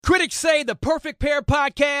Critics say the Perfect Pair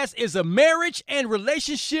podcast is a marriage and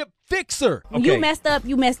relationship fixer. When you messed up,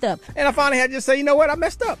 you messed up. And I finally had to just say, you know what, I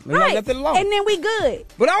messed up. And I left it alone. And then we good.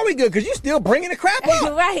 But are we good? Because you still bringing the crap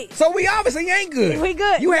up. Right. So we obviously ain't good. We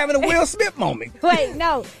good. You having a Will Smith moment. Wait,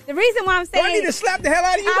 no. The reason why I'm saying... Do I need to slap the hell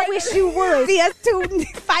out of you? I wish you would. See us two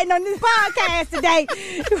fighting on this podcast today.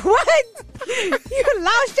 What? You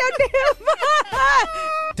lost your damn mind.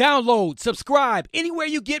 Download, subscribe anywhere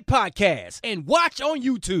you get podcasts, and watch on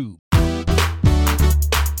YouTube.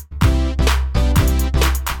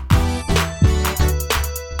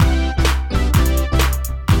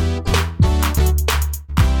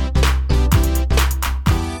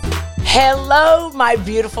 Hello, my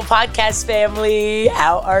beautiful podcast family.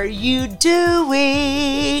 How are you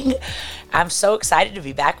doing? I'm so excited to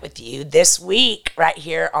be back with you this week right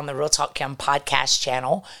here on the Real Talk Kim podcast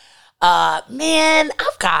channel. Man,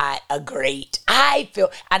 I've got a great, I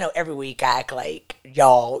know every week I act like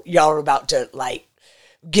y'all are about to like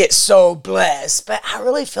get so blessed, but I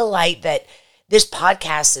really feel like that this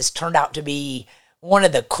podcast has turned out to be one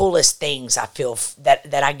of the coolest things I feel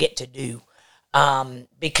that I get to do.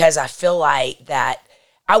 Because I feel like that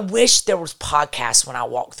I wish there was podcasts when I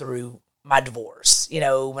walked through my divorce, you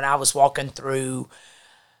know, when I was walking through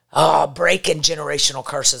breaking generational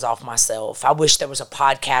curses off myself. I wish there was a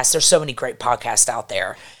podcast. There's so many great podcasts out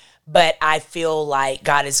there, but I feel like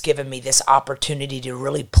God has given me this opportunity to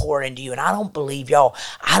really pour into you. And I don't believe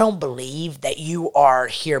that you are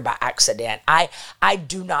here by accident. I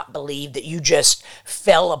do not believe that you just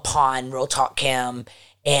fell upon Real Talk Kim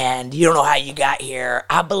and you don't know how you got here.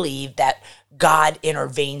 I believe that God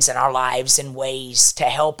intervenes in our lives in ways to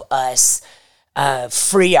help us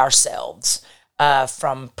free ourselves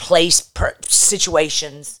from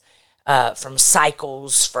situations, from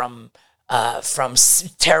cycles, from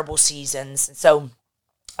terrible seasons. And so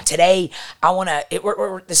today, I want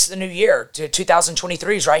to. This is the new year.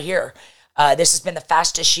 2023 is right here. This has been the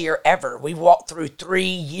fastest year ever. We walked through 3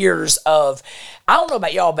 years of, I don't know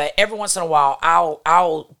about y'all, but every once in a while,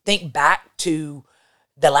 I'll think back to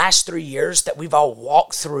the last 3 years that we've all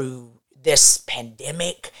walked through this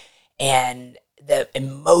pandemic and the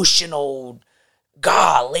emotional,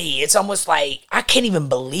 golly, it's almost like I can't even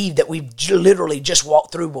believe that we've literally just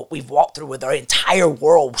walked through what we've walked through with our entire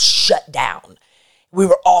world shut down. We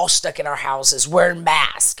were all stuck in our houses wearing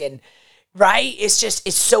masks and right?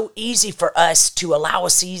 It's so easy for us to allow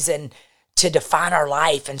a season to define our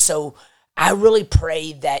life. And so I really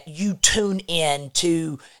pray that you tune in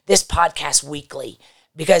to this podcast weekly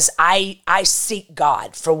because I seek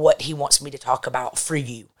God for what he wants me to talk about for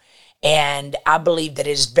you. And I believe that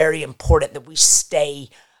it is very important that we stay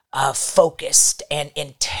focused and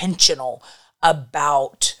intentional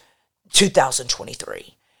about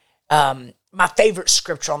 2023. My favorite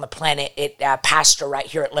scripture on the planet, pastor right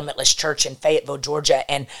here at Limitless Church in Fayetteville,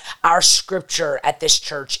 Georgia. And our scripture at this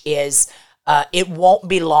church is, it won't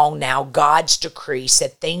be long now. God's decree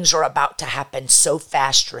said things are about to happen so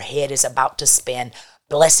fast your head is about to spin.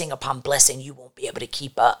 Blessing upon blessing, you won't be able to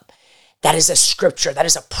keep up. That is a scripture. That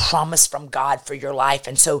is a promise from God for your life.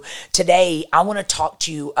 And so today I want to talk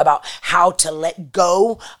to you about how to let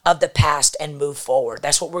go of the past and move forward.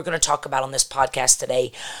 That's what we're going to talk about on this podcast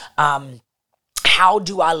today. How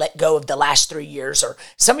do I let go of the last 3 years? Or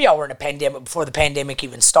some of y'all were in a pandemic before the pandemic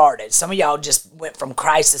even started. Some of y'all just went from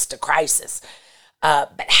crisis to crisis.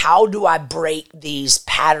 But how do I break these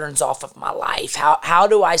patterns off of my life? How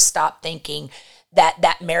do I stop thinking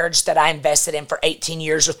that marriage that I invested in for 18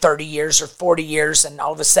 years or 30 years or 40 years and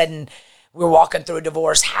all of a sudden we're walking through a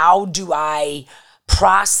divorce? How do I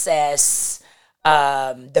process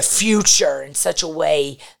the future in such a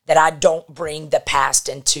way that I don't bring the past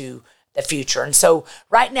into the future? And so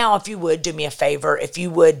right now, if you would do me a favor, if you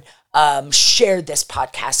would share this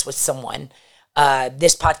podcast with someone.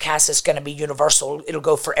 This podcast is going to be universal. It'll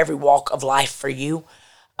go for every walk of life for you.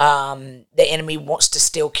 The enemy wants to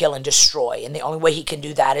steal, kill, and destroy. And the only way he can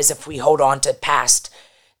do that is if we hold on to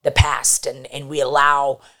the past and we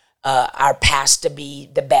allow our past to be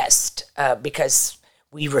the best because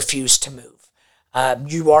we refuse to move.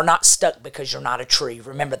 You are not stuck because you're not a tree.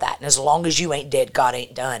 Remember that. And as long as you ain't dead, God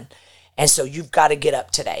ain't done. And so you've got to get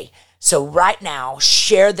up today. So right now,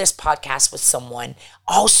 share this podcast with someone.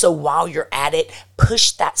 Also, while you're at it,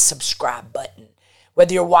 push that subscribe button.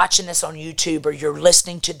 Whether you're watching this on YouTube or you're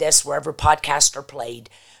listening to this wherever podcasts are played,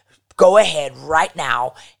 go ahead right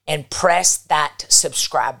now and press that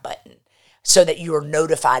subscribe button so that you are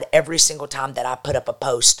notified every single time that I put up a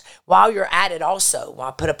post. While you're at it also, while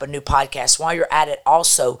I put up a new podcast, while you're at it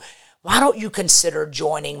also, why don't you consider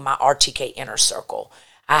joining my RTK Inner Circle?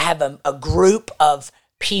 I have a group of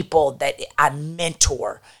people that I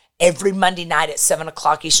mentor. Every Monday night at 7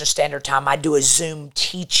 o'clock Eastern Standard Time, I do a Zoom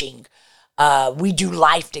teaching. We do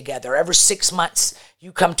life together. Every 6 months,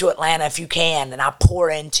 you come to Atlanta if you can, and I pour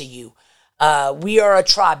into you. We are a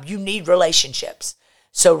tribe. You need relationships.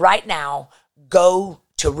 So right now, go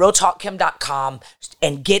to realtalkkim.com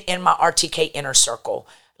and get in my RTK Inner Circle.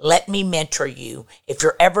 Let me mentor you. If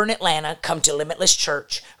you're ever in Atlanta, come to Limitless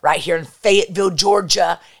Church right here in Fayetteville,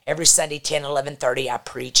 Georgia. Every Sunday, 10, 11:30, I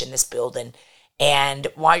preach in this building. And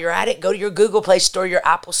while you're at it, go to your Google Play Store, your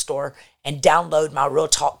Apple Store, and download my Real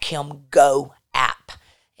Talk Kim Go app.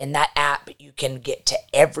 In that app, you can get to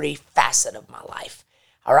every facet of my life.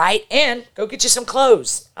 All right? And go get you some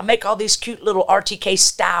clothes. I make all these cute little RTK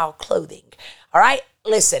style clothing. All right?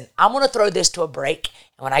 Listen, I'm going to throw this to a break.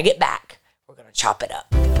 And when I get back, we're going to chop it up.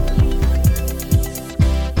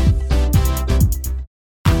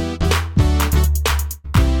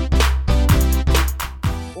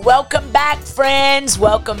 Welcome back, friends.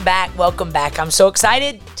 Welcome back. Welcome back. I'm so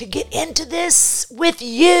excited to get into this with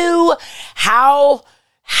you. How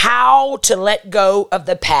to let go of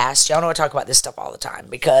the past. Y'all know I talk about this stuff all the time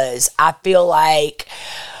because I feel like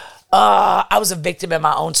I was a victim in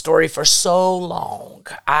my own story for so long.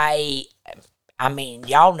 I mean,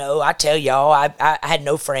 y'all know, I tell y'all, I had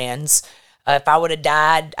no friends. If I would have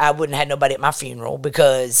died, I wouldn't have had nobody at my funeral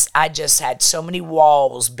because I just had so many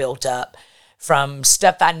walls built up from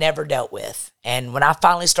stuff I never dealt with. And when I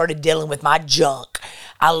finally started dealing with my junk,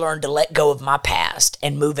 I learned to let go of my past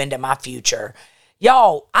and move into my future.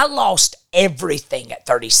 Y'all, I lost everything at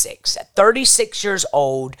 36. At 36 years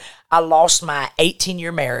old, I lost my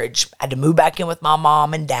 18-year marriage. I had to move back in with my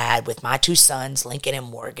mom and dad with my 2 sons, Lincoln and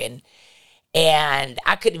Morgan. And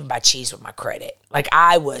I couldn't even buy cheese with my credit. Like,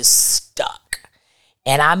 I was stuck.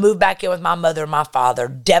 And I moved back in with my mother and my father,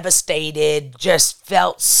 devastated, just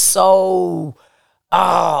felt so,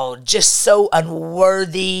 just so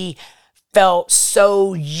unworthy, felt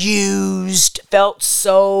so used,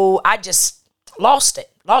 I just lost it,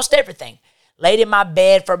 lost everything. Laid in my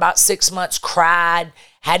bed for about 6 months, cried,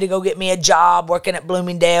 had to go get me a job working at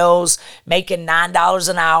Bloomingdale's, making $9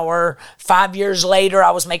 an hour. 5 years later, I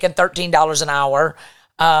was making $13 an hour.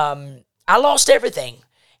 I lost everything.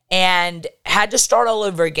 And had to start all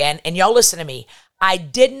over again. And y'all listen to me. I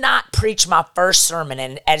did not preach my first sermon.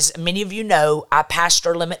 And as many of you know, I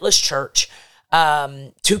pastor Limitless Church, 2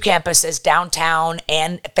 campuses, downtown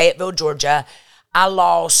and Fayetteville, Georgia. I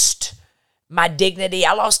lost my dignity.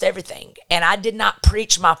 I lost everything. And I did not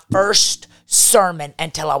preach my first sermon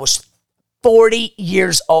until I was 40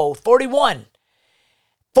 years old. 41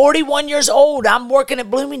 years old. I'm working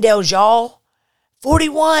at Bloomingdale's, y'all.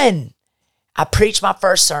 41. I preached my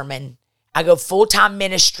first sermon. I go full-time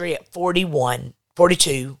ministry at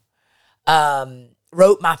 42.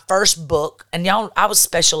 Wrote my first book. And y'all, I was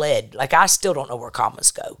special ed. Like, I still don't know where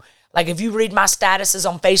commas go. Like, if you read my statuses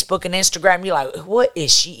on Facebook and Instagram, you're like, what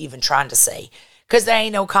is she even trying to say? Because there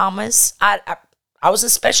ain't no commas. I was in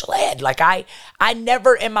special ed. Like, I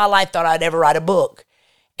never in my life thought I'd ever write a book.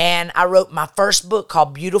 And I wrote my first book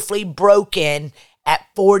called Beautifully Broken at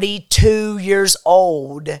 42 years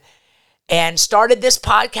old. And started this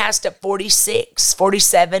podcast at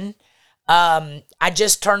 47. I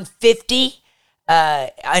just turned 50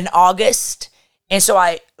 in August. And so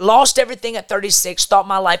I lost everything at 36, thought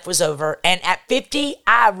my life was over. And at 50,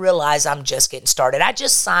 I realized I'm just getting started. I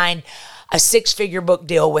just signed a 6-figure book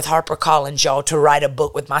deal with HarperCollins, y'all, to write a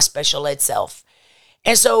book with my special ed self.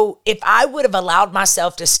 And so if I would have allowed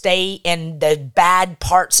myself to stay in the bad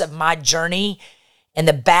parts of my journey and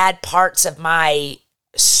the bad parts of my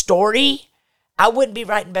story, I wouldn't be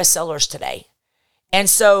writing bestsellers today. And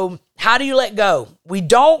so how do you let go? We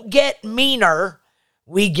don't get meaner,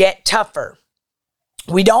 we get tougher.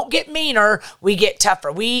 We don't get meaner, we get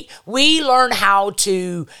tougher. We learn how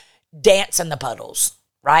to dance in the puddles,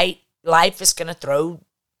 right? Life is going to throw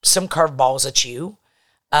some curveballs at you.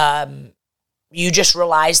 You just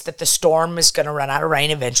realize that the storm is going to run out of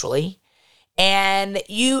rain eventually. And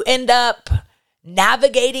you end up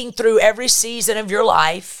navigating through every season of your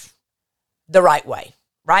life the right way,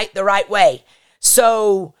 right? The right way.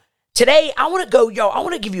 So today I want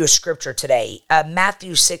to give you a scripture today,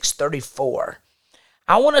 Matthew 6:34.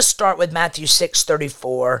 I want to start with Matthew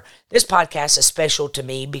 6:34. This podcast is special to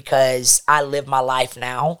me because I live my life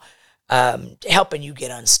now, helping you get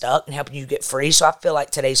unstuck and helping you get free. So I feel like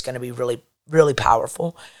today's going to be really, really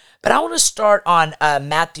powerful. But I want to start on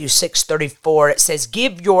Matthew 6:34. It says,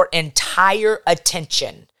 give your entire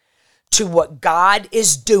attention to what God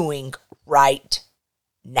is doing right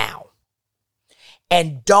now.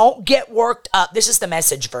 And don't get worked up. This is the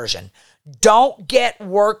Message version. Don't get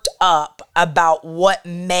worked up about what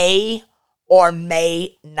may or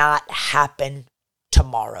may not happen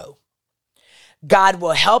tomorrow. God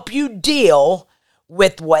will help you deal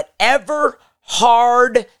with whatever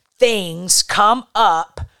hard things come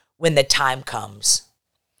up when the time comes.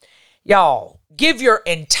 Y'all, give your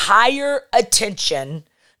entire attention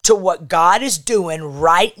to what God is doing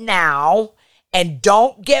right now, and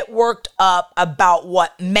don't get worked up about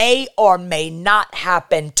what may or may not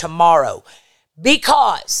happen tomorrow,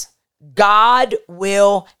 because God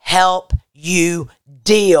will help you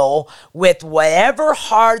deal with whatever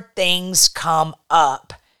hard things come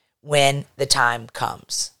up when the time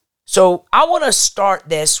comes. So I want to start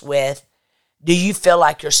this with, do you feel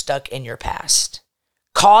like you're stuck in your past?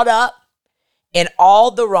 Caught up in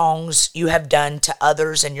all the wrongs you have done to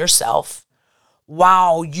others and yourself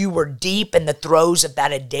while you were deep in the throes of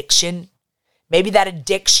that addiction? Maybe that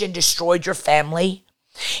addiction destroyed your family.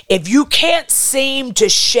 If you can't seem to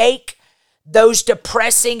shake those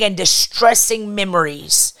depressing and distressing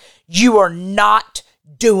memories, you are not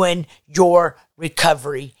doing your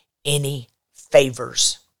recovery any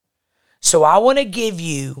favors. So I want to give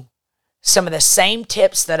you some of the same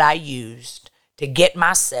tips that I used to get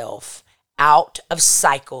myself out of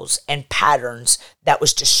cycles and patterns that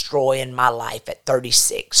was destroying my life at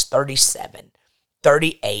 36, 37,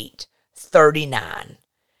 38, 39.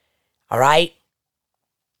 All right?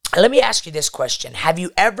 Let me ask you this question. Have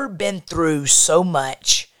you ever been through so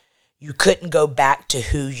much you couldn't go back to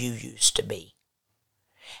who you used to be?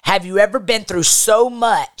 Have you ever been through so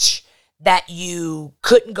much that you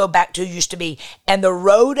couldn't go back to who you used to be, and the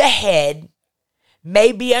road ahead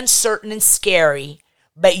may be uncertain and scary,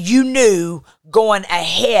 but you knew going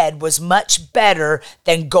ahead was much better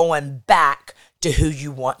than going back to who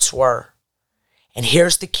you once were? And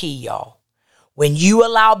here's the key, y'all. When you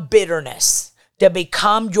allow bitterness to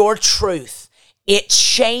become your truth, it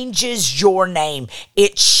changes your name.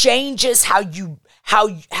 It changes how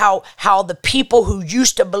the people who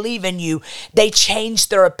used to believe in you, they changed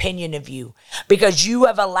their opinion of you, because you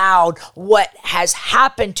have allowed what has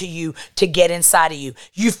happened to you to get inside of you.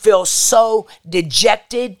 You feel so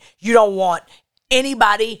dejected. You don't want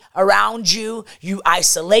anybody around you. You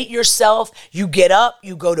isolate yourself. You get up,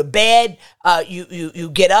 you go to bed. You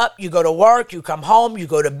get up, you go to work, you come home, you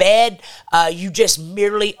go to bed. You just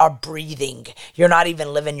merely are breathing. You're not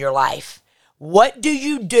even living your life. What do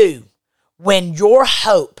you do when your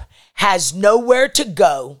hope has nowhere to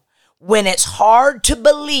go, when it's hard to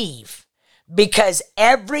believe because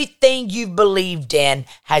everything you've believed in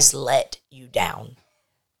has let you down?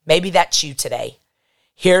 Maybe that's you today.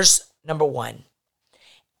 Here's number one.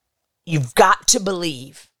 You've got to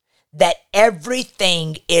believe that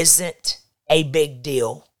everything isn't a big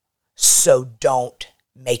deal, so don't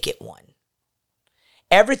make it one.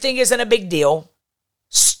 Everything isn't a big deal.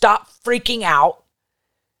 Stop freaking out.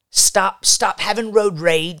 Stop having road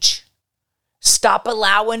rage. Stop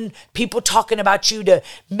allowing people talking about you to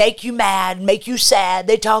make you mad, make you sad.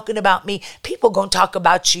 They're talking about me. People gonna talk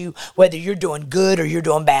about you whether you're doing good or you're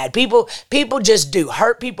doing bad. People just do.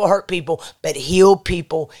 Hurt people, but heal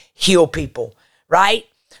people, right?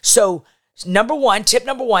 So tip number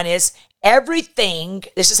one is, everything,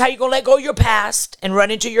 this is how you're going to let go of your past and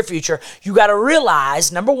run into your future. You got to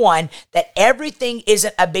realize, number one, that everything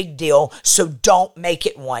isn't a big deal, so don't make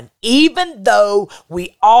it one. Even though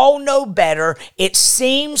we all know better, it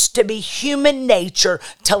seems to be human nature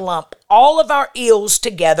to lump all of our ills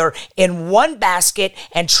together in one basket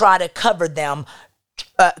and try to cover them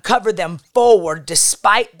forward,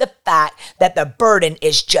 despite the fact that the burden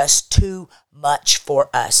is just too much for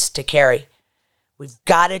us to carry. We've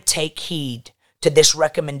got to take heed to this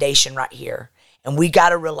recommendation right here. And we got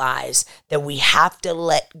to realize that we have to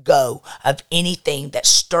let go of anything that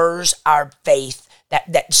stirs our faith,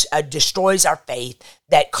 that destroys our faith,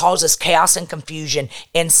 that causes chaos and confusion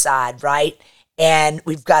inside, right? And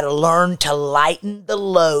we've got to learn to lighten the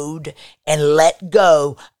load and let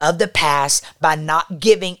go of the past by not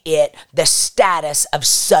giving it the status of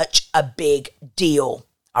such a big deal,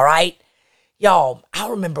 all right? Y'all, I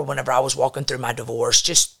remember whenever I was walking through my divorce,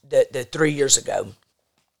 just the 3 years ago,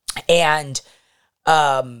 and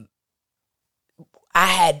I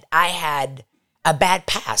had a bad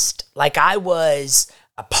past. Like, I was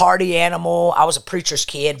a party animal. I was a preacher's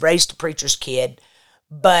kid, raised a preacher's kid,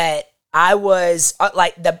 but I was I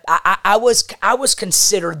was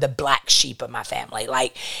considered the black sheep of my family.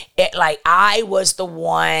 Like I was the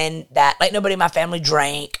one that, like, nobody in my family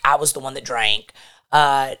drank. I was the one that drank.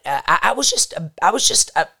 I was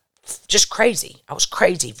just just crazy. I was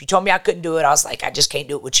crazy. If you told me I couldn't do it, I was like, I just can't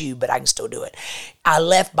do it with you, but I can still do it. I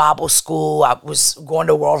left Bible school. I was going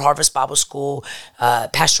to World Harvest Bible School,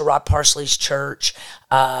 Pastor Rod Parsley's church.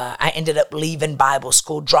 I ended up leaving Bible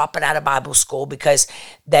school, dropping out of Bible school because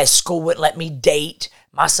that school wouldn't let me date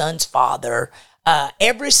my son's father.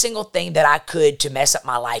 Every single thing that I could to mess up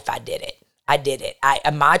my life, I did it.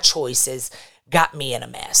 My choices got me in a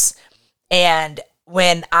mess. And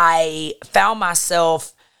when I found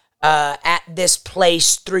myself at this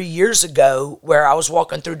place 3 years ago where I was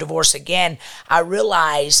walking through divorce again, I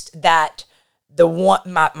realized that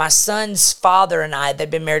my son's father and I, they'd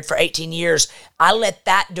been married for 18 years, I let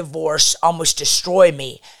that divorce almost destroy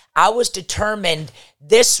me. I was determined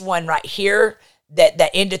this one right here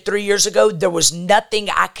that ended 3 years ago, there was nothing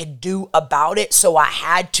I could do about it, so I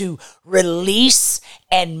had to release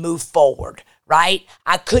and move forward. Right?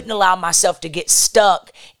 I couldn't allow myself to get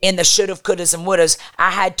stuck in the should've, could've, and would've. I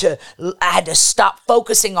had to stop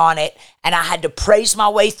focusing on it, and I had to praise my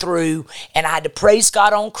way through, and I had to praise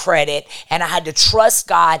God on credit, and I had to trust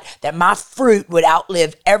God that my fruit would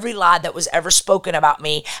outlive every lie that was ever spoken about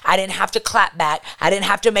me. I didn't have to clap back. I didn't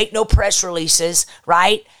have to make no press releases,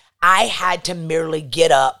 right? I had to merely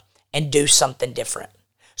get up and do something different.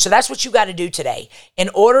 So that's what you got to do today. In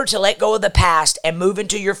order to let go of the past and move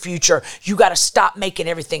into your future, you got to stop making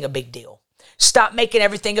everything a big deal. Stop making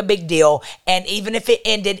everything a big deal. And even if it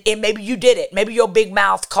ended, maybe you did it. Maybe your big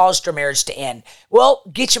mouth caused your marriage to end. Well,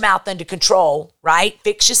 get your mouth under control, right?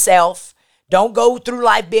 Fix yourself. Don't go through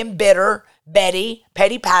life being bitter, Betty,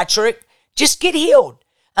 Petty Patrick. Just get healed.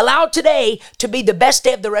 Allow today to be the best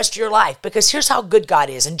day of the rest of your life, because here's how good God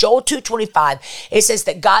is. In Joel 2:25, it says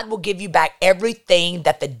that God will give you back everything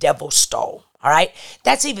that the devil stole. All right?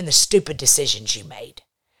 That's even the stupid decisions you made.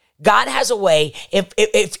 God has a way.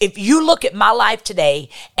 If you look at my life today,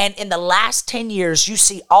 and in the last 10 years, you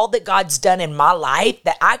see all that God's done in my life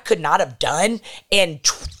that I could not have done in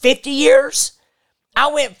 50 years. I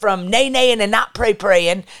went from nay-naying and not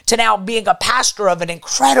praying to now being a pastor of an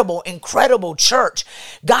incredible, incredible church.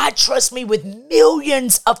 God trusts me with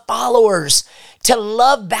millions of followers to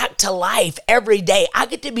love back to life every day. I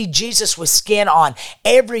get to be Jesus with skin on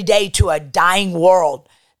every day to a dying world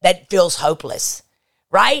that feels hopeless,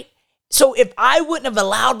 right? So if I wouldn't have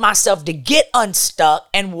allowed myself to get unstuck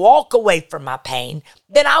and walk away from my pain,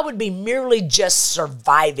 then I would be merely just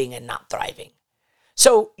surviving and not thriving.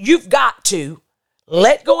 So you've got to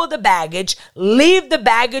let go of the baggage, leave the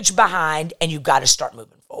baggage behind, and you've got to start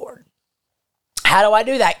moving forward. How do I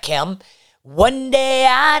do that, Kim? One day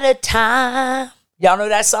at a time. Y'all know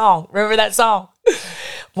that song. Remember that song?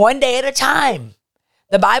 One day at a time.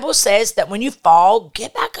 The Bible says that when you fall,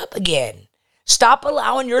 get back up again. Stop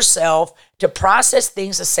allowing yourself to process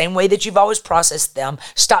things the same way that you've always processed them.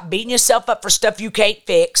 Stop beating yourself up for stuff you can't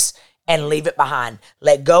fix and leave it behind.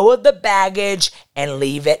 Let go of the baggage and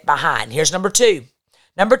leave it behind. Here's number two.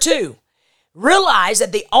 Number two, realize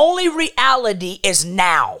that the only reality is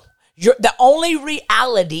now. The only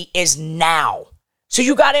reality is now. So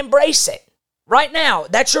you got to embrace it right now.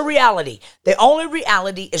 That's your reality. The only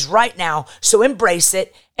reality is right now. So embrace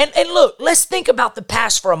it. And look, let's think about the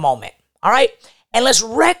past for a moment. All right. And let's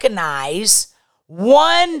recognize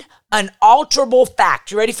one unalterable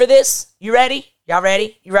fact. You ready for this? You ready? Y'all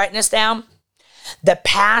ready? You writing this down? The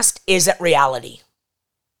past isn't reality.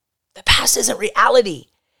 The past isn't reality.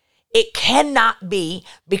 It cannot be,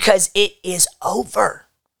 because it is over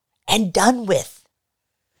and done with.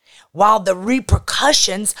 While the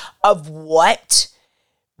repercussions of what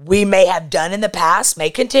we may have done in the past may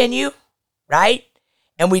continue, right?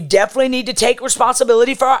 And we definitely need to take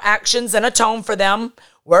responsibility for our actions and atone for them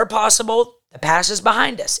where possible. The past is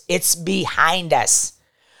behind us. It's behind us.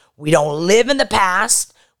 We don't live in the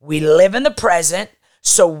past. We live in the present.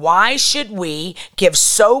 So why should we give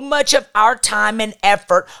so much of our time and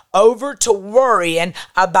effort over to worrying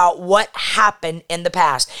about what happened in the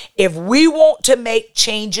past? If we want to make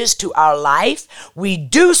changes to our life, we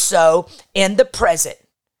do so in the present,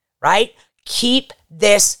 right? Keep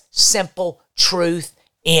this simple truth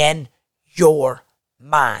in your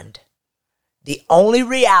mind. The only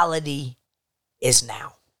reality is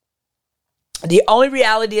now. The only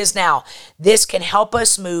reality is now. This can help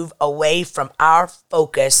us move away from our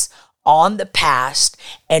focus on the past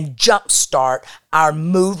and jumpstart our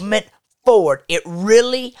movement forward. It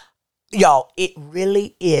really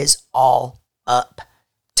is all up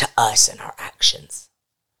to us and our actions.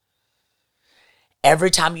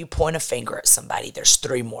 Every time you point a finger at somebody, there's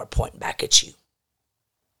three more pointing back at you,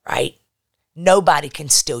 right? Nobody can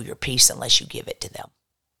steal your peace unless you give it to them.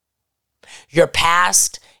 Your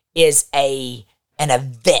past is an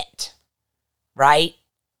event, right?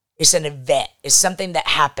 It's an event. It's something that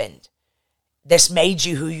happened that's made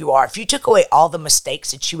you who you are. If you took away all the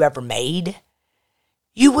mistakes that you ever made,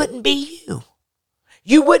 you wouldn't be you.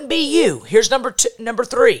 You wouldn't be you. Here's number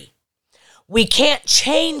 3. We can't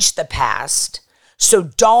change the past, so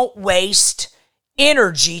don't waste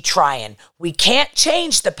energy trying. We can't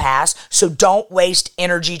change the past, so don't waste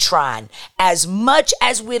energy trying. As much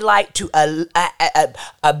as we'd like to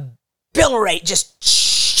obliterate, just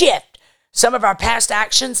shift some of our past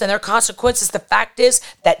actions and their consequences, the fact is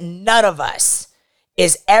that none of us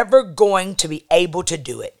is ever going to be able to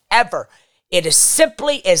do it. Ever. It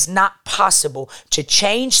is not possible to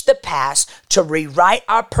change the past, to rewrite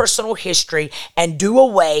our personal history, and do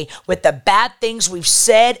away with the bad things we've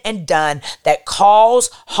said and done that cause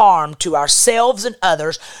harm to ourselves and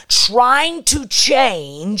others. Trying to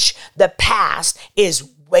change the past is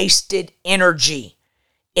wasted energy.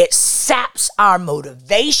 It saps our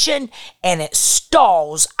motivation and it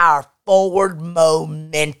stalls our forward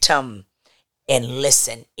momentum. And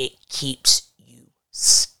listen, it keeps you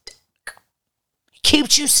stuck.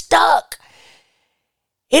 Keeps you stuck.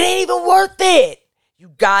 It ain't even worth it.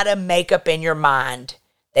 You gotta make up in your mind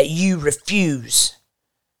that you refuse.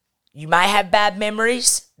 You might have bad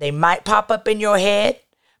memories. They might pop up in your head,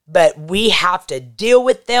 but we have to deal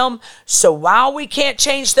with them. So while we can't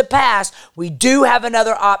change the past, we do have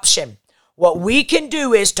another option. What we can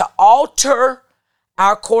do is to alter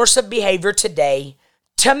our course of behavior today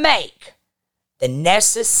to make the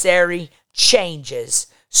necessary changes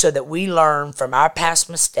so that we learn from our past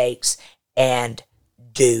mistakes and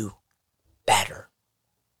do better.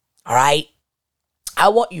 All right? I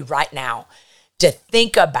want you right now to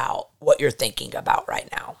think about what you're thinking about right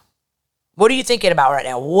now. What are you thinking about right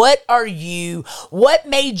now? What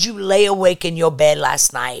made you lay awake in your bed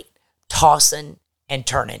last night, tossing and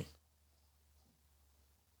turning?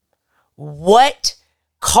 What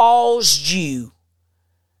caused you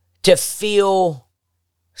to feel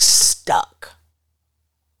stuck?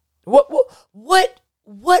 What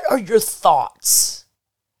are your thoughts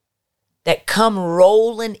that come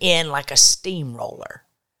rolling in like a steamroller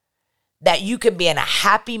that you can be in a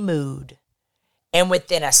happy mood and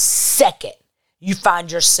within a second you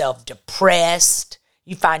find yourself depressed,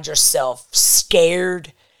 you find yourself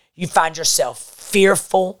scared, you find yourself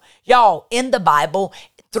fearful? Y'all, in the Bible,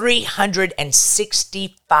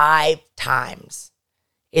 365 times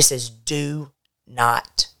it says, do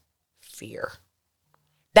not fear.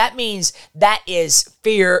 That means that is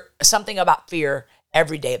fear, something about fear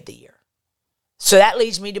every day of the year. So that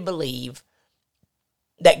leads me to believe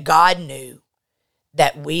that God knew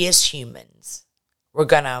that we as humans were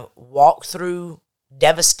going to walk through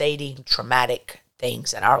devastating, traumatic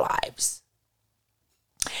things in our lives.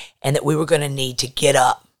 And that we were going to need to get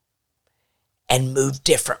up and move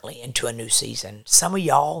differently into a new season. Some of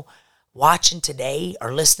y'all watching today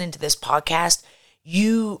or listening to this podcast,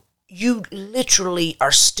 you literally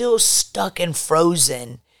are still stuck and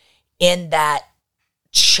frozen in that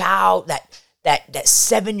child, that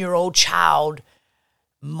 7-year-old child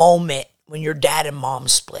moment when your dad and mom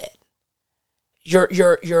split. You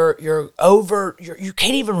can't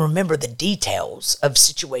even remember the details of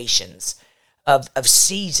situations, of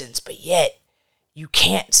seasons, but yet you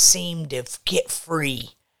can't seem to get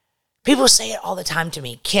free. People say it all the time to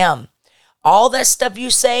me, Kim, all that stuff you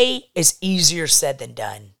say is easier said than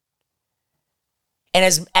done. And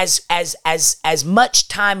as much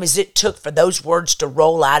time as it took for those words to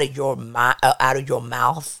roll out of your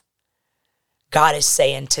mouth, God is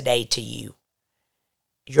saying today to you,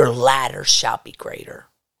 your latter shall be greater.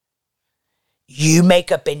 You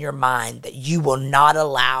make up in your mind that you will not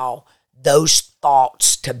allow those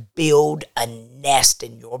thoughts to build a nest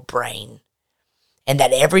in your brain. And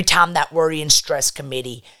that every time that worry and stress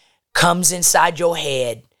committee comes inside your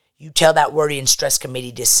head, you tell that worry and stress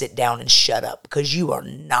committee to sit down and shut up, because you are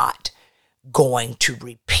not going to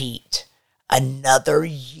repeat another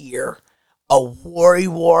year of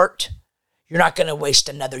worrywart. You're not going to waste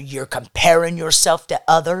another year comparing yourself to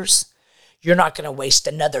others. You're not going to waste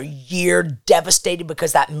another year devastated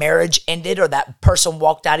because that marriage ended or that person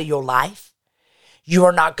walked out of your life. You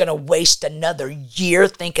are not going to waste another year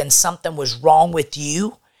thinking something was wrong with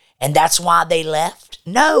you and that's why they left.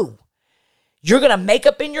 No. You're going to make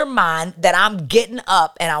up in your mind that I'm getting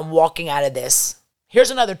up and I'm walking out of this.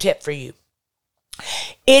 Here's another tip for you.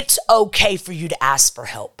 It's okay for you to ask for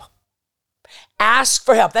help. Ask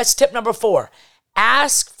for help. That's tip number 4.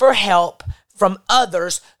 Ask for help from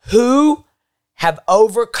others who have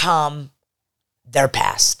overcome their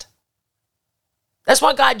past. That's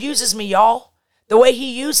why God uses me, y'all. The way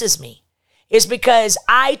he uses me is because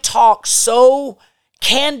I talk so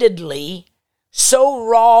candidly so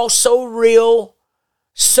raw, so real,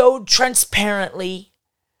 so transparently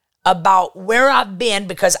about where I've been,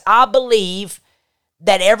 because I believe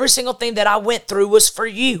that every single thing that I went through was for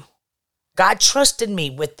you. God trusted me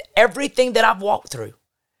with everything that I've walked through.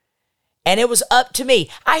 And it was up to me.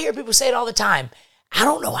 I hear people say it all the time. I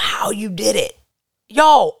don't know how you did it.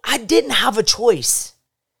 Y'all, I didn't have a choice.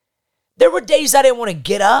 There were days I didn't want to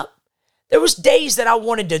get up. There was days that I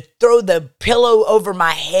wanted to throw the pillow over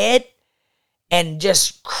my head and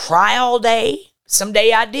just cry all day. Some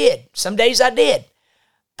days I did.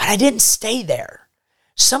 But I didn't stay there.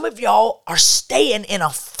 Some of y'all are staying in a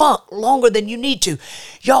funk longer than you need to.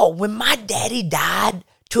 Y'all, when my daddy died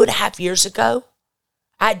 2.5 years ago,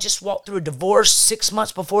 I had just walked through a divorce 6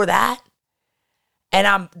 months before that. And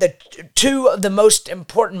I'm the two of the most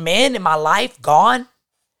important men in my life gone.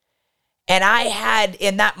 And I had,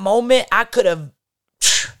 in that moment, I could have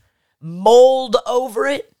mulled over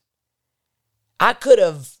it. I could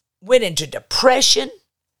have went into depression.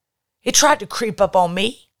 It tried to creep up on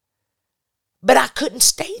me. But I couldn't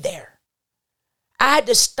stay there. I had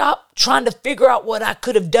to stop trying to figure out what I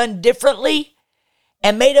could have done differently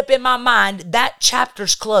and made up in my mind that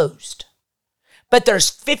chapter's closed. But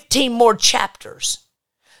there's 15 more chapters.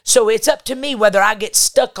 So it's up to me whether I get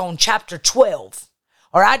stuck on chapter 12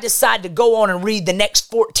 or I decide to go on and read the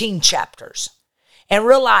next 14 chapters and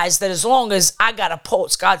realize that as long as I got a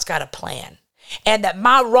pulse, God's got a plan. And that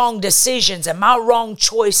my wrong decisions and my wrong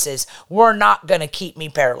choices were not going to keep me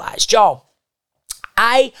paralyzed. Y'all,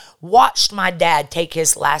 I watched my dad take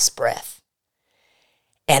his last breath.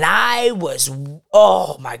 And I was,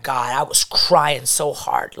 oh my God, I was crying so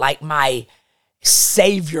hard. Like my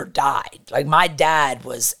Savior died. Like my dad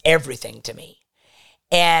was everything to me.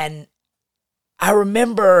 And I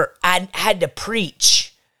remember I had to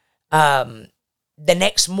preach the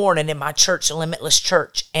next morning in my church, Limitless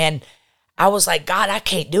Church. And I was like, God, I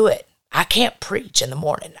can't do it. I can't preach in the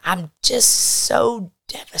morning. I'm just so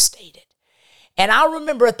devastated. And I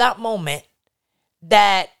remember at that moment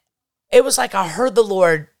that it was like I heard the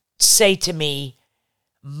Lord say to me,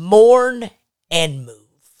 mourn and move.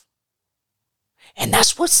 And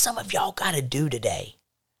that's what some of y'all got to do today.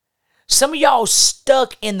 Some of y'all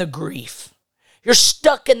stuck in the grief. You're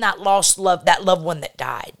stuck in that lost love, that loved one that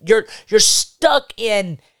died. You're stuck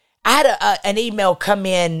in, I had an email come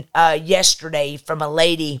in yesterday from a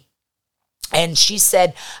lady, and she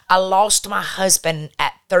said, I lost my husband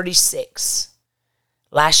at 36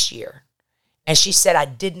 last year. And she said, I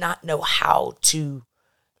did not know how to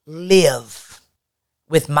live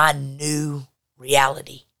with my new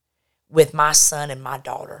reality, with my son and my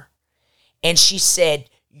daughter. And she said,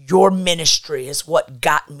 your ministry is what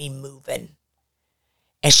got me moving.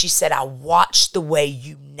 And she said, I watched the way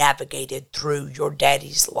you navigated through your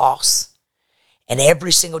daddy's loss. And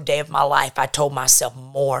every single day of my life, I told myself,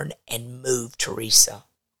 mourn and move, Teresa.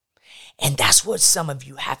 And that's what some of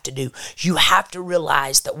you have to do. You have to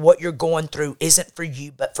realize that what you're going through isn't for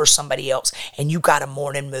you, but for somebody else. And you got to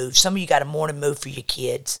mourn and move. Some of you got to mourn and move for your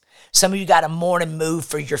kids. Some of you got to mourn and move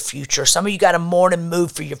for your future. Some of you got to mourn and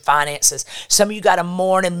move for your finances. Some of you got to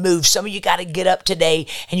mourn and move. Some of you got to get up today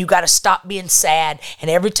and you got to stop being sad.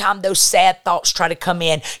 And every time those sad thoughts try to come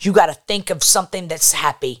in, you got to think of something that's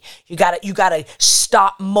happy. You got to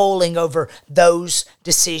stop mulling over those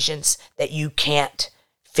decisions that you can't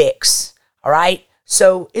fix. All right?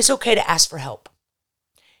 So it's okay to ask for help.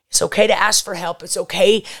 It's okay to ask for help. It's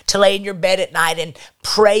okay to lay in your bed at night and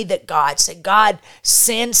pray that say, God,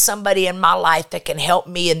 send somebody in my life that can help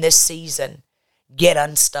me in this season get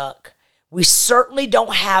unstuck. We certainly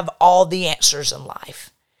don't have all the answers in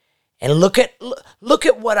life. And look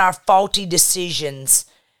at what our faulty decisions,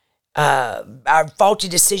 our faulty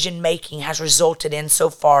decision making has resulted in so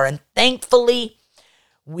far. And thankfully,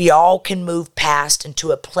 we all can move past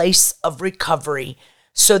into a place of recovery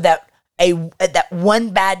so that that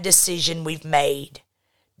one bad decision we've made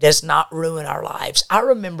does not ruin our lives. I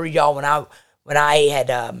remember, y'all, when I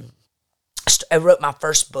wrote my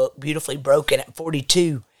first book, Beautifully Broken, at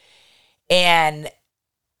 42, and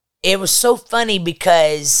it was so funny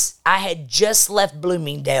because I had just left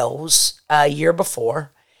Bloomingdale's a year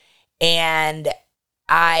before, and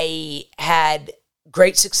I had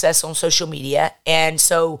great success on social media. And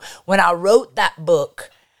so when I wrote that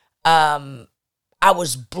book, I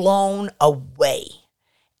was blown away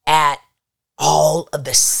at all of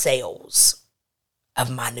the sales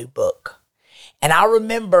of my new book. And I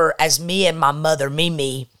remember as me and my mother,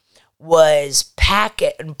 Mimi, was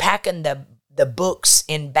packing the books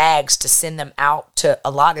in bags to send them out to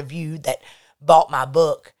a lot of you that bought my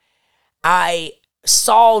book, I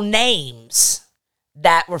saw names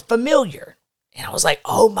that were familiar. And I was like,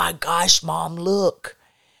 oh my gosh, Mom, look.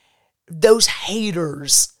 Those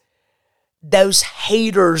haters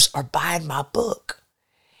are buying my book.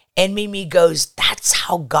 And Mimi goes, that's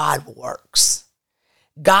how God works.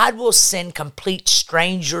 God will send complete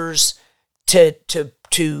strangers to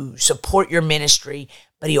support your ministry,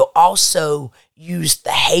 but he'll also use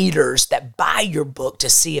the haters that buy your book to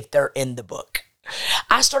see if they're in the book.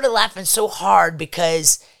 I started laughing so hard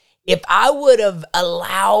because if I would have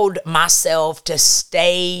allowed myself to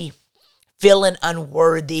stay feeling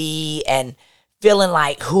unworthy and feeling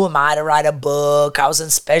like, who am I to write a book? I was in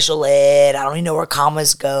special ed. I don't even know where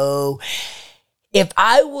commas go. If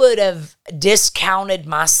I would have discounted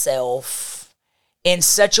myself in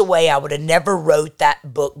such a way, I would have never wrote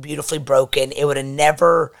that book, Beautifully Broken. It would have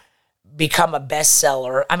never become a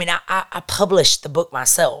bestseller. I mean, I published the book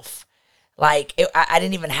myself. Like, I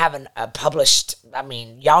didn't even have a published, I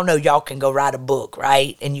mean, y'all know y'all can go write a book,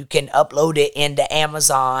 right? And you can upload it into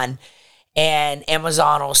Amazon, and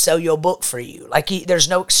Amazon will sell your book for you. Like, there's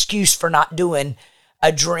no excuse for not doing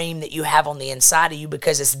a dream that you have on the inside of you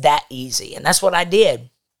because it's that easy. And that's what I did.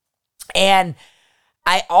 And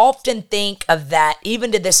I often think of that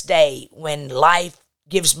even to this day when life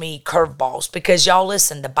gives me curveballs, because y'all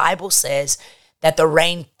listen, the Bible says that the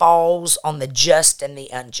rain falls on the just and the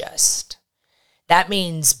unjust. That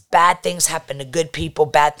means bad things happen to good people,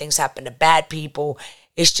 bad things happen to bad people.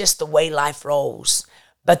 It's just the way life rolls.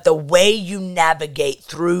 But the way you navigate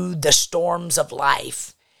through the storms of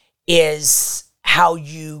life is how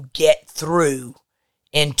you get through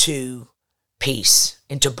into peace,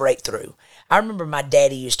 into breakthrough. I remember my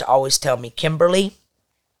daddy used to always tell me, Kimberly,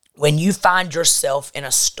 when you find yourself in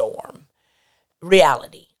a storm,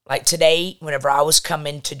 reality, like today, whenever I was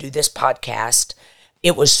coming to do this podcast,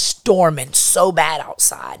 it was storming so bad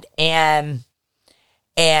outside, and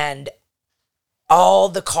all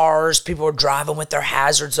the cars, people were driving with their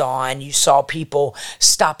hazards on. You saw people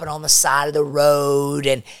stopping on the side of the road,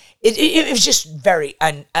 and it was just very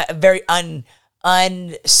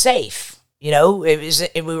unsafe. You know,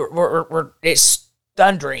 it's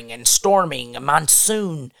thundering and storming, a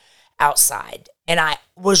monsoon outside. And I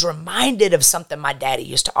was reminded of something my daddy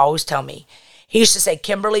used to always tell me. He used to say,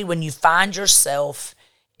 Kimberly, when you find yourself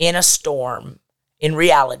in a storm, in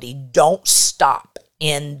reality, don't stop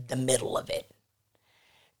in the middle of it.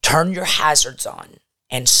 Turn your hazards on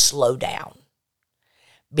and slow down.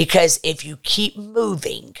 Because if you keep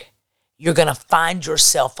moving, you're going to find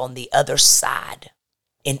yourself on the other side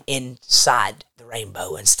and inside the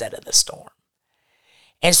rainbow instead of the storm.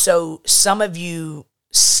 And so some of you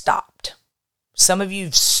stopped. Some of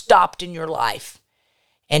you stopped in your life.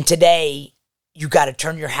 And today, you got to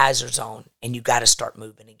turn your hazards on and you got to start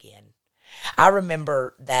moving again. I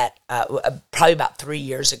remember that probably about 3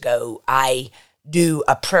 years ago, I do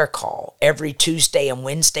a prayer call every Tuesday and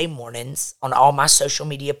Wednesday mornings on all my social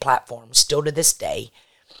media platforms, still to this day,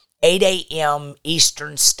 8 a.m.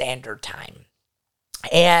 Eastern Standard Time.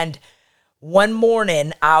 And one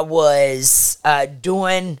morning I was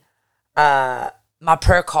doing my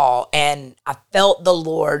prayer call, and I felt the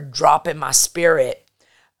Lord drop in my spirit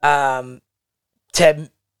to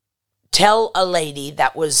tell a lady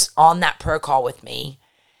that was on that prayer call with me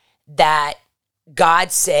that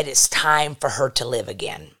God said it's time for her to live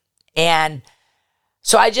again. And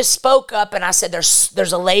so I just spoke up and I said,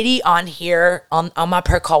 there's a lady on here on my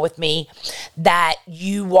prayer call with me that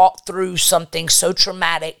you walked through something so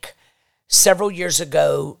traumatic several years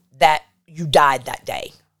ago that you died that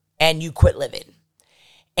day and you quit living.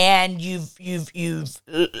 And you've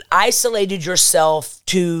isolated yourself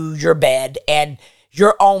to your bed, and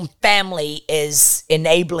your own family is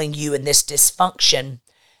enabling you in this dysfunction.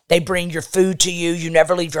 They bring your food to you. You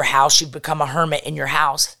never leave your house. You've become a hermit in your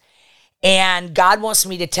house. And God wants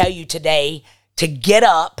me to tell you today to get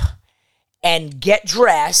up and get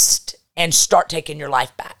dressed and start taking your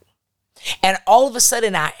life back. And all of a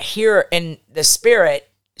sudden I hear in the spirit,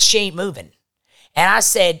 she ain't moving. And I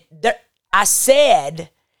said,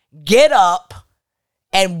 get up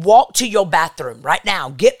and walk to your bathroom right now.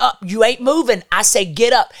 Get up. You ain't moving. I say,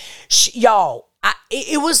 get up. Y'all,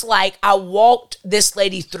 it was like I walked this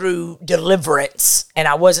lady through deliverance, and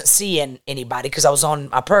I wasn't seeing anybody because I was on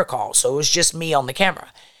my prayer call. So it was just me on the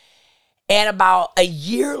camera. And about a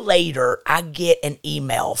year later, I get an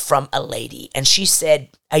email from a lady, and she said,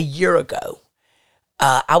 a year ago,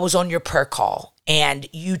 I was on your prayer call, and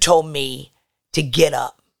you told me to get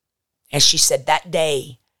up. And she said, that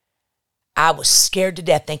day, I was scared to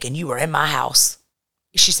death thinking you were in my house.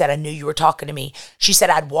 She said, I knew you were talking to me. She said,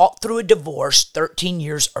 I'd walked through a divorce 13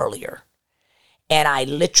 years earlier. And I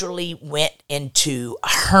literally went into a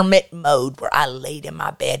hermit mode where I laid in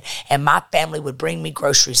my bed and my family would bring me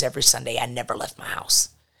groceries every Sunday. I never left my house.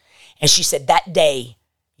 And she said, that day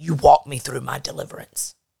you walked me through my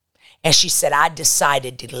deliverance. And she said, I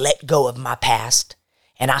decided to let go of my past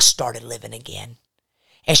and I started living again.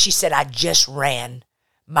 And she said, I just ran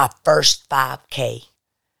my first 5K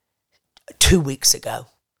 2 weeks ago.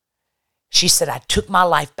 She said, I took my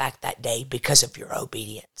life back that day because of your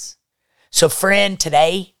obedience. So friend,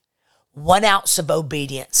 today, 1 ounce of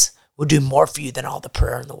obedience will do more for you than all the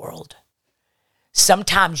prayer in the world.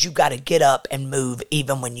 Sometimes you got to get up and move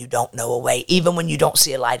even when you don't know a way, even when you don't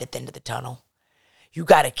see a light at the end of the tunnel. You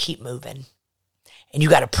got to keep moving and you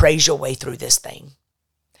got to praise your way through this thing.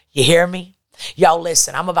 You hear me? Y'all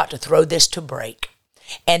listen, I'm about to throw this to break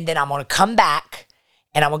and then I'm going to come back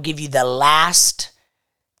and I'm going to give you the last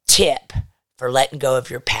tip for letting go of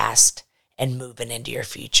your past and moving into your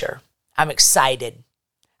future. I'm excited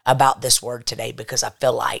about this word today because I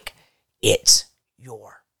feel like it's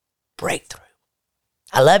your breakthrough.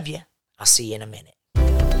 I love you. I'll see you in a minute.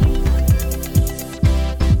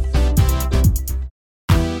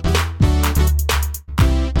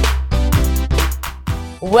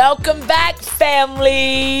 Welcome back,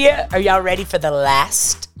 family. Are y'all ready for the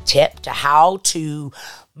last tip to how to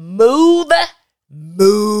move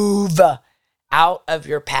out of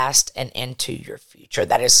your past and into your future?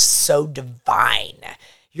 That is so divine.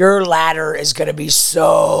 Your ladder is going to be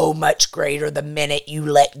so much greater the minute you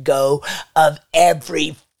let go of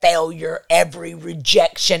every failure, every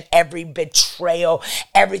rejection, every betrayal,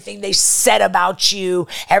 everything they said about you,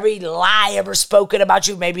 every lie ever spoken about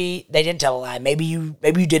you. Maybe they didn't tell a lie. Maybe you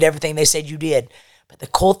did everything they said you did. But the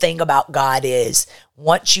cool thing about God is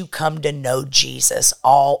once you come to know Jesus,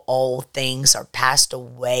 all old things are passed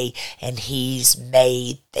away and he's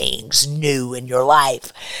made things new in your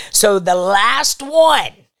life. So the last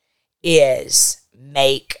one is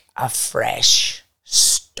make a fresh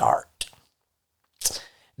start.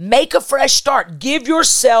 Make a fresh start. Give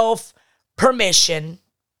yourself permission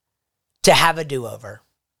to have a do-over.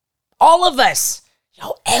 All of us.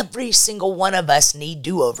 Every single one of us need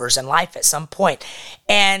do-overs in life at some point.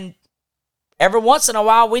 And every once in a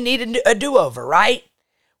while, we need a do-over, right?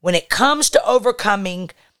 When it comes to overcoming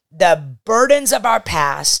the burdens of our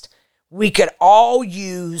past, we could all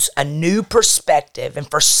use a new perspective. And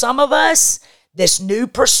for some of us, this new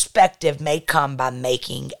perspective may come by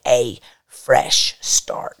making a fresh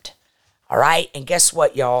start. All right? And guess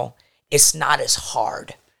what, y'all? It's not as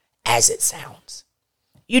hard as it sounds.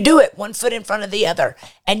 You do it 1 foot in front of the other,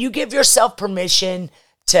 and you give yourself permission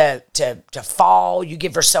to fall. You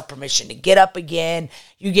give yourself permission to get up again.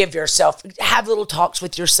 You give yourself, have little talks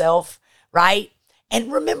with yourself, right?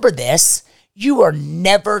 And remember this, you are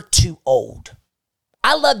never too old.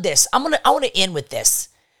 I love this. I want to end with this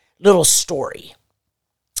little story.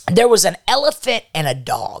 There was an elephant and a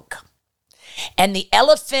dog, and the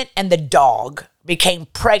elephant and the dog became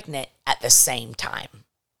pregnant at the same time.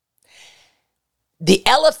 The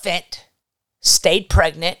elephant stayed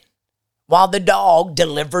pregnant while the dog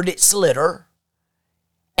delivered its litter,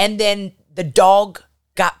 and then the dog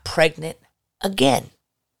got pregnant again,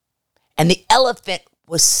 and the elephant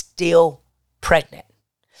was still pregnant.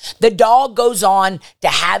 The dog goes on to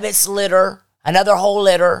have its litter, another whole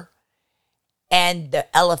litter, and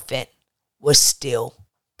the elephant was still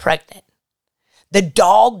pregnant. The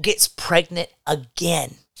dog gets pregnant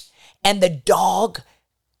again, and the dog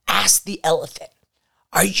asked the elephant,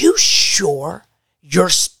 "Are you sure you're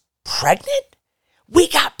pregnant? We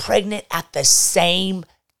got pregnant at the same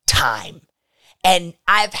time. And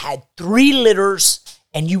I've had 3 litters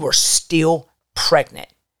and you are still pregnant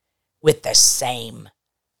with the same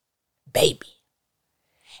baby."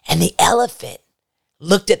 And the elephant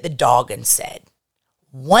looked at the dog and said,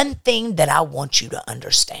 "One thing that I want you to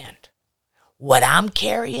understand, what I'm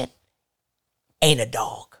carrying ain't a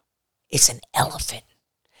dog. It's an elephant.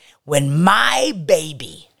 When my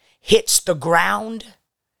baby hits the ground,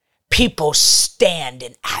 people stand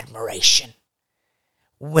in admiration.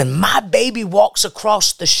 When my baby walks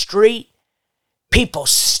across the street, people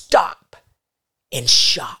stop in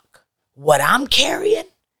shock. What I'm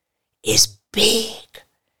carrying is big.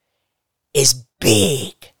 It's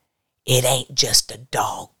big. It ain't just a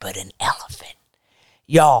dog, but an elephant."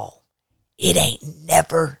 Y'all, it ain't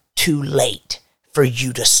never too late for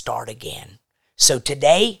you to start again. So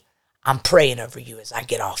today, I'm praying over you as I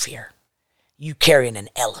get off here. You carrying an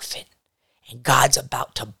elephant, and God's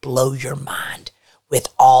about to blow your mind with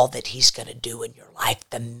all that he's going to do in your life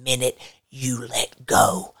the minute you let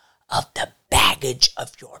go of the baggage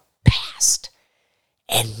of your past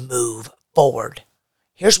and move forward.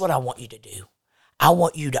 Here's what I want you to do. I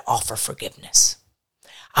want you to offer forgiveness.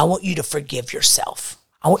 I want you to forgive yourself.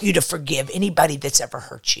 I want you to forgive anybody that's ever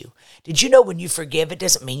hurt you. Did you know when you forgive, it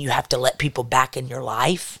doesn't mean you have to let people back in your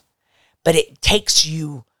life, but it takes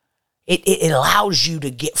you, it allows you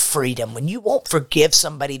to get freedom. When you won't forgive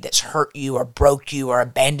somebody that's hurt you or broke you or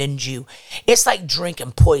abandoned you, it's like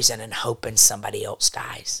drinking poison and hoping somebody else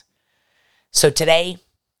dies. So today,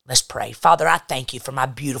 let's pray. Father, I thank you for my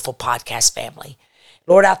beautiful podcast family.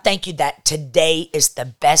 Lord, I thank you that today is the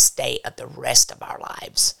best day of the rest of our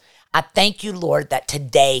lives. I thank you, Lord, that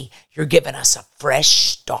today you're giving us a fresh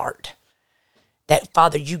start. That,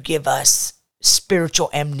 Father, you give us spiritual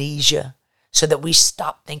amnesia so that we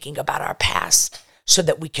stop thinking about our past, so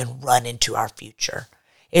that we can run into our future.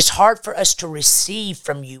 It's hard for us to receive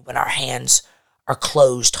from you when our hands are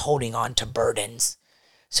closed, holding on to burdens.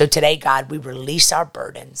 So today, God, we release our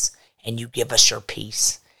burdens and you give us your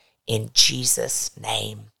peace. In Jesus'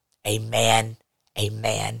 name, amen,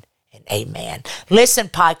 amen, and amen. Listen,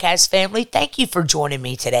 podcast family, thank you for joining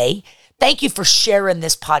me today. Thank you for sharing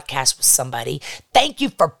this podcast with somebody. Thank you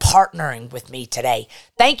for partnering with me today.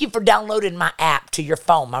 Thank you for downloading my app to your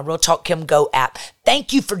phone, my Real Talk Kim Go app.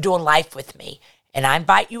 Thank you for doing life with me. And I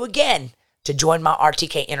invite you again to join my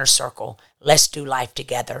RTK Inner Circle. Let's do life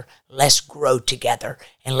together. Let's grow together.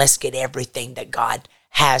 And let's get everything that God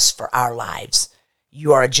has for our lives.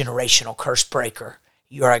 You are a generational curse breaker.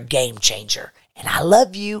 You are a game changer. And I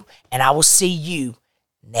love you, and I will see you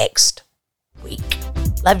next week.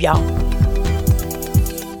 Love y'all.